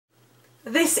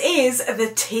This is the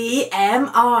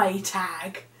TMI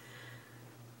tag.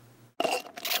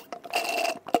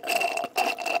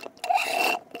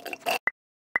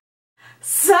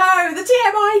 So the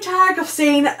TMI tag, I've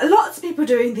seen lots of people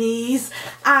doing these,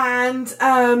 and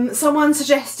someone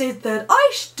suggested that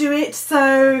I should do it,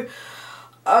 so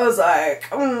I was like,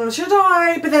 should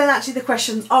I? But then actually the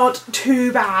questions aren't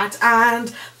too bad,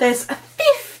 and there's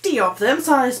 50 of them,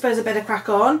 so I suppose I better crack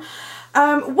on.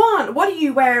 1, what are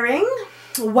you wearing?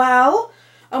 Well,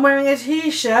 I'm wearing a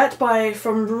t-shirt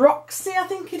from Roxy, I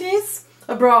think it is,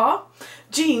 a bra,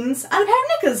 jeans and a pair of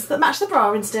knickers that match the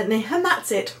bra instantly, and that's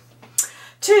it.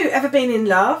 2, ever been in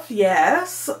love?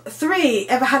 Yes. 3,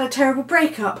 ever had a terrible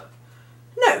breakup?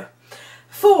 No.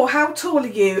 4, how tall are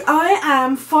you? I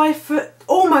am 5 foot,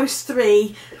 almost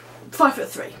 3, 5 foot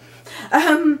 3.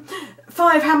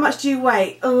 5, how much do you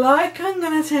weigh? Like, I'm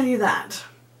going to tell you that.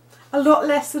 A lot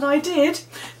less than I did,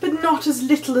 but not as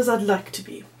little as I'd like to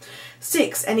be.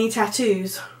 6, any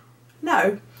tattoos?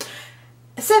 No.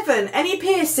 7, any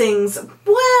piercings?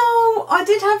 Well, I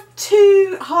did have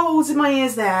 2 holes in my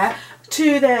ears there.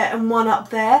 2 there and 1 up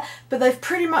there, but they've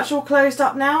pretty much all closed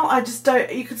up now. I just don't,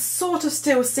 you could sort of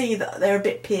still see that they're a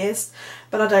bit pierced,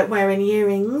 but I don't wear any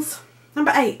earrings.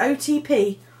 Number 8,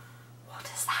 OTP. What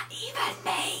does that even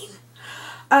mean?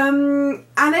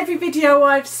 And every video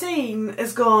I've seen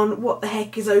has gone, what the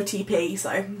heck is OTP?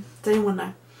 So, does anyone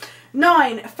know?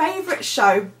 9, favourite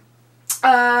show.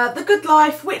 The Good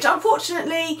Life, which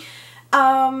unfortunately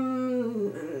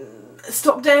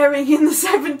stopped airing in the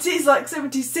 70s, like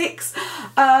 76,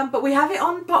 but we have it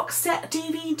on box set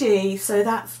DVD, so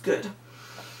that's good.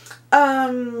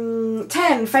 10,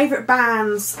 favourite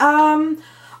bands.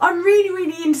 I'm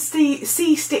really into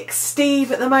C-Stick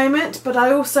Steve at the moment, but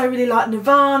I also really like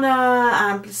Nirvana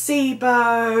and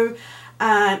Placebo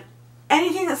and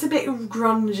anything that's a bit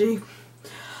grungy.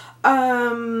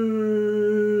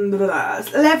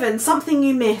 11, something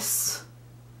you miss.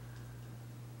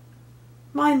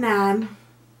 My nan.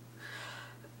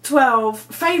 12,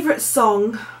 favourite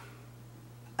song.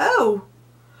 Oh,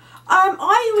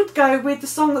 I would go with the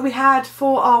song that we had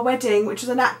for our wedding, which was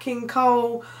a Nat King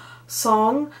Cole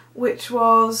song, which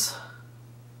was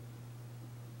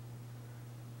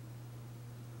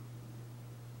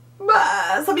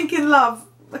something in love.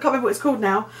 I can't remember what it's called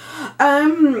now.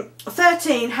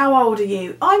 13, how old are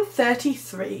you? I'm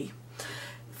 33.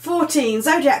 14,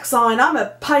 zodiac sign. I'm a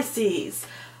Pisces.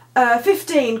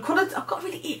 15, quality. I've got a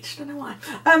really itch, don't know why.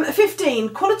 15,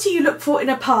 quality you look for in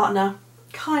a partner.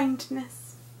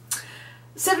 Kindness.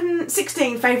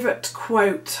 16, favourite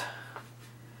quote.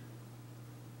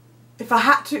 If I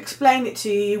had to explain it to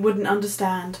you, you wouldn't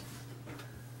understand.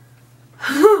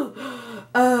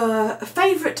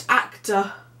 Favourite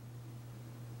actor.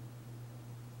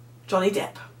 Johnny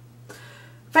Depp.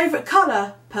 Favourite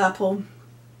colour. Purple.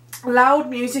 Loud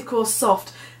music or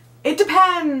soft? It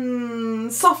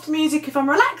depends. Soft music if I'm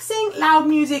relaxing, loud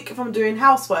music if I'm doing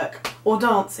housework or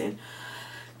dancing.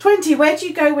 20, where do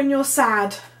you go when you're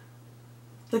sad?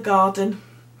 The garden.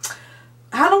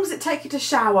 How long does it take you to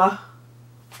shower?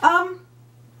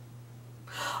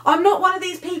 I'm not one of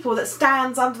these people that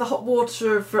stands under the hot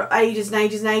water for ages and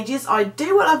ages and ages. I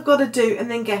do what I've got to do and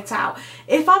then get out.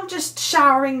 If I'm just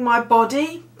showering my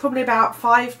body, probably about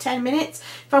 5-10 minutes.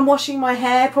 If I'm washing my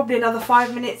hair, probably another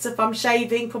 5 minutes. If I'm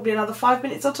shaving, probably another 5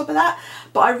 minutes on top of that.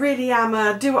 But I really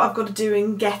am do what I've got to do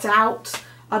and get out.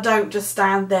 I don't just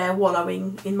stand there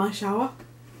wallowing in my shower.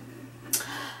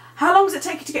 How long does it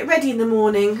take you to get ready in the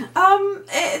morning?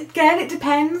 Again, it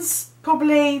depends.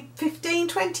 Probably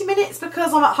 15-20 minutes,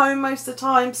 because I'm at home most of the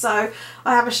time, so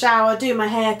I have a shower, do my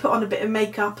hair, put on a bit of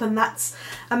makeup, and that's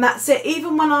it.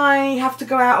 Even when I have to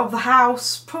go out of the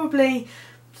house, probably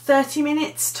 30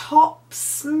 minutes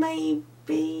tops,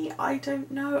 maybe. I don't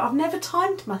know. I've never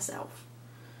timed myself.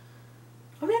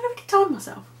 I've never really timed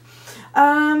myself.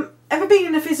 Ever been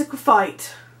in a physical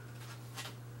fight?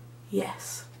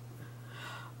 Yes.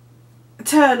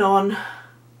 Turn on.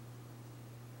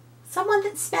 Someone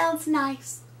that smells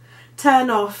nice. Turn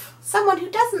off. Someone who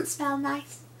doesn't smell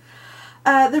nice.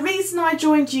 The reason I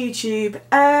joined YouTube,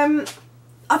 I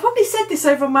probably said this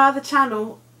over on my other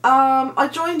channel. I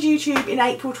joined YouTube in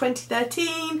April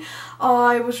 2013.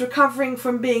 I was recovering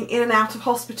from being in and out of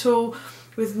hospital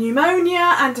with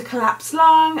pneumonia and a collapsed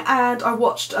lung, and I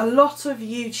watched a lot of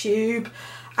YouTube,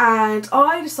 and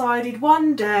I decided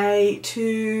one day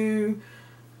to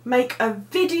make a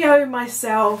video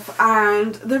myself,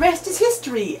 and the rest is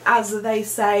history, as they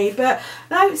say. But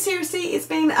no, seriously, it's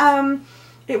been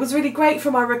it was really great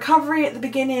for my recovery at the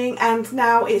beginning, and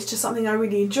now it's just something I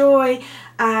really enjoy,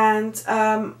 and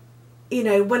you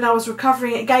know, when I was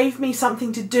recovering, it gave me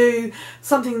something to do,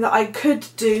 something that I could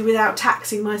do without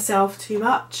taxing myself too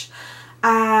much.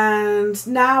 And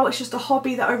now it's just a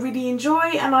hobby that I really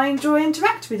enjoy, and I enjoy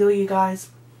interacting with all you guys.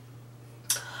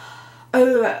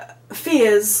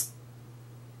 Fears.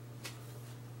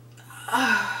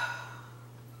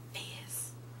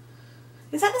 Fears.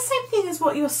 Is that the same thing as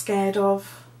what you're scared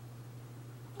of?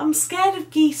 I'm scared of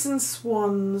geese and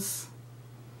swans.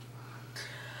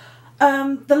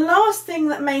 The last thing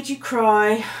that made you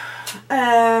cry.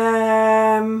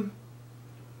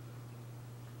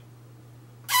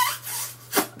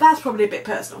 That's probably a bit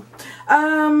personal.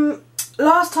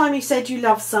 Last time you said you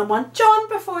loved someone. John,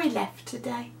 before he left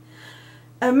today.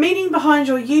 Meaning behind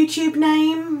your YouTube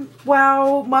name.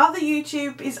 Well, my other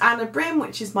YouTube is Anna Brim,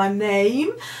 which is my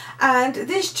name. And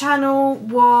this channel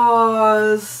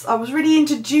was... I was really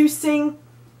into juicing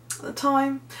at the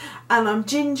time. And I'm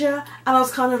Ginger. And I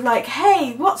was kind of like,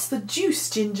 hey, what's the juice,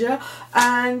 Ginger?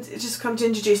 And it just come to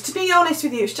Ginger Juice. To be honest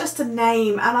with you, it's just a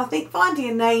name. And I think finding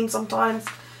a name sometimes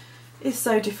is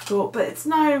so difficult. But it's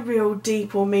no real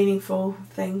deep or meaningful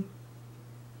thing.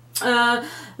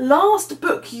 Last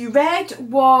book you read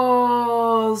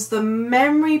was The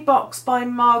Memory Box by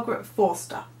Margaret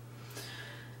Forster.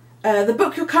 The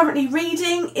book you're currently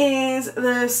reading is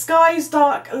The Sky's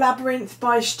Dark Labyrinth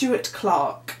by Stuart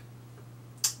Clark.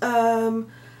 The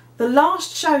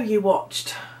last show you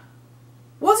watched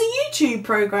was a YouTube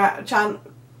program channel,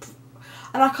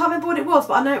 and I can't remember what it was,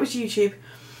 but I know it was YouTube.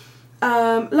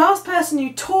 Last person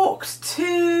you talked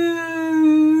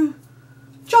to...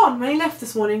 John, when he left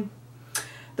this morning.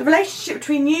 The relationship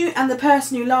between you and the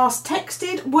person you last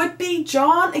texted would be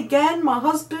John, again, my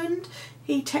husband.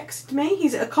 He texted me.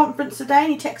 He's at a conference today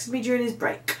and he texted me during his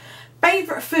break.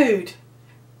 Favourite food?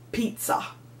 Pizza.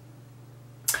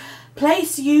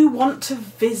 Place you want to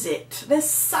visit? There's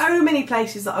so many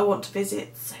places that I want to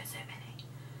visit. So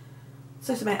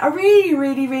many. I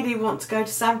really want to go to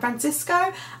San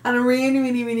Francisco, and I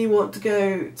really want to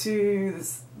go to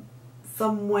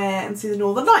somewhere and see the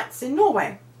Northern Lights in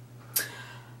Norway.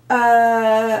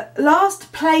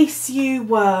 Last place you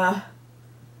were,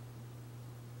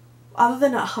 other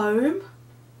than at home,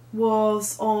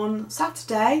 was on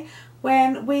Saturday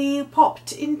when we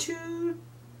popped into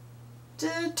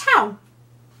the town.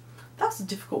 That's a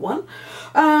difficult one.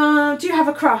 Do you have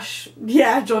a crush?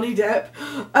 Yeah, Johnny Depp.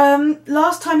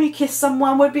 Last time you kissed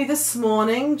someone would be this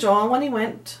morning, John, when he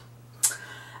went.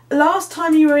 Last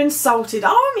time you were insulted.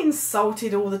 Oh, I'm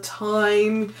insulted all the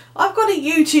time. I've got a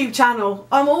YouTube channel.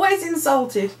 I'm always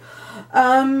insulted.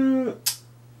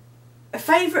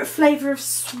 Favourite flavour of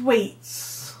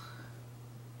sweets?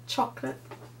 Chocolate.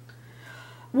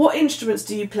 What instruments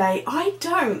do you play? I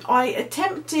don't. I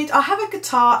have a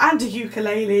guitar and a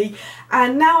ukulele,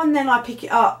 and now and then I pick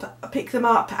them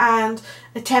up and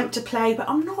attempt to play, but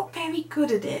I'm not very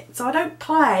good at it. So I don't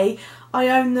play, I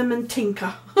own them and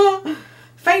tinker.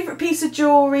 Favourite piece of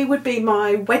jewellery would be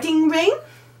my wedding ring.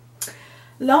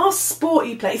 Last sport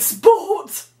you played?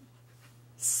 Sport!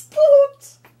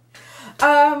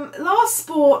 Last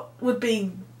sport would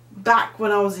be back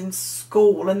when I was in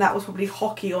school, and that was probably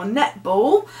hockey or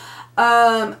netball.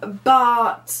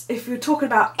 But if you're talking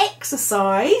about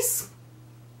exercise,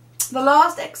 the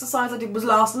last exercise I did was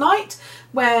last night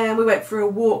when we went for a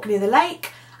walk near the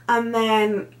lake, and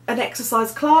then an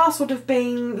exercise class would have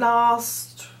been last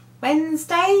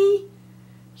Wednesday,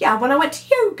 yeah, when I went to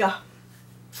yoga.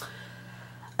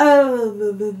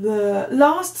 The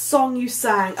last song you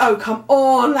sang. Oh, come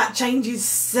on, that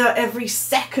changes every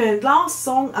second. Last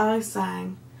song I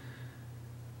sang.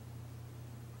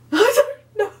 I don't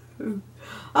know.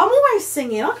 I'm always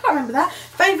singing. I can't remember that.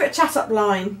 Favourite chat up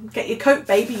line. Get your coat,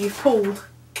 baby, you've pulled.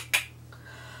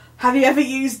 Have you ever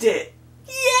used it?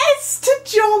 Yes, to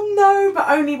John, no, but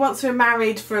only once we're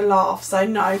married for a laugh, so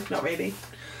no, not really.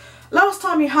 Last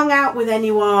time you hung out with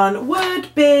anyone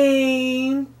would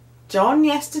be John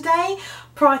yesterday.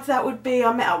 Prior to that would be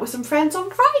I met up with some friends on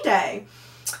Friday.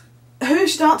 Who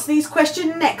should answer these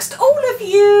questions next? All of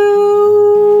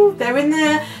you! They're in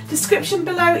the description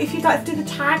below if you'd like to do the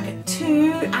tag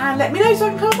too, and let me know so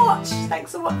I can come watch.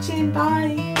 Thanks for watching.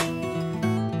 Bye.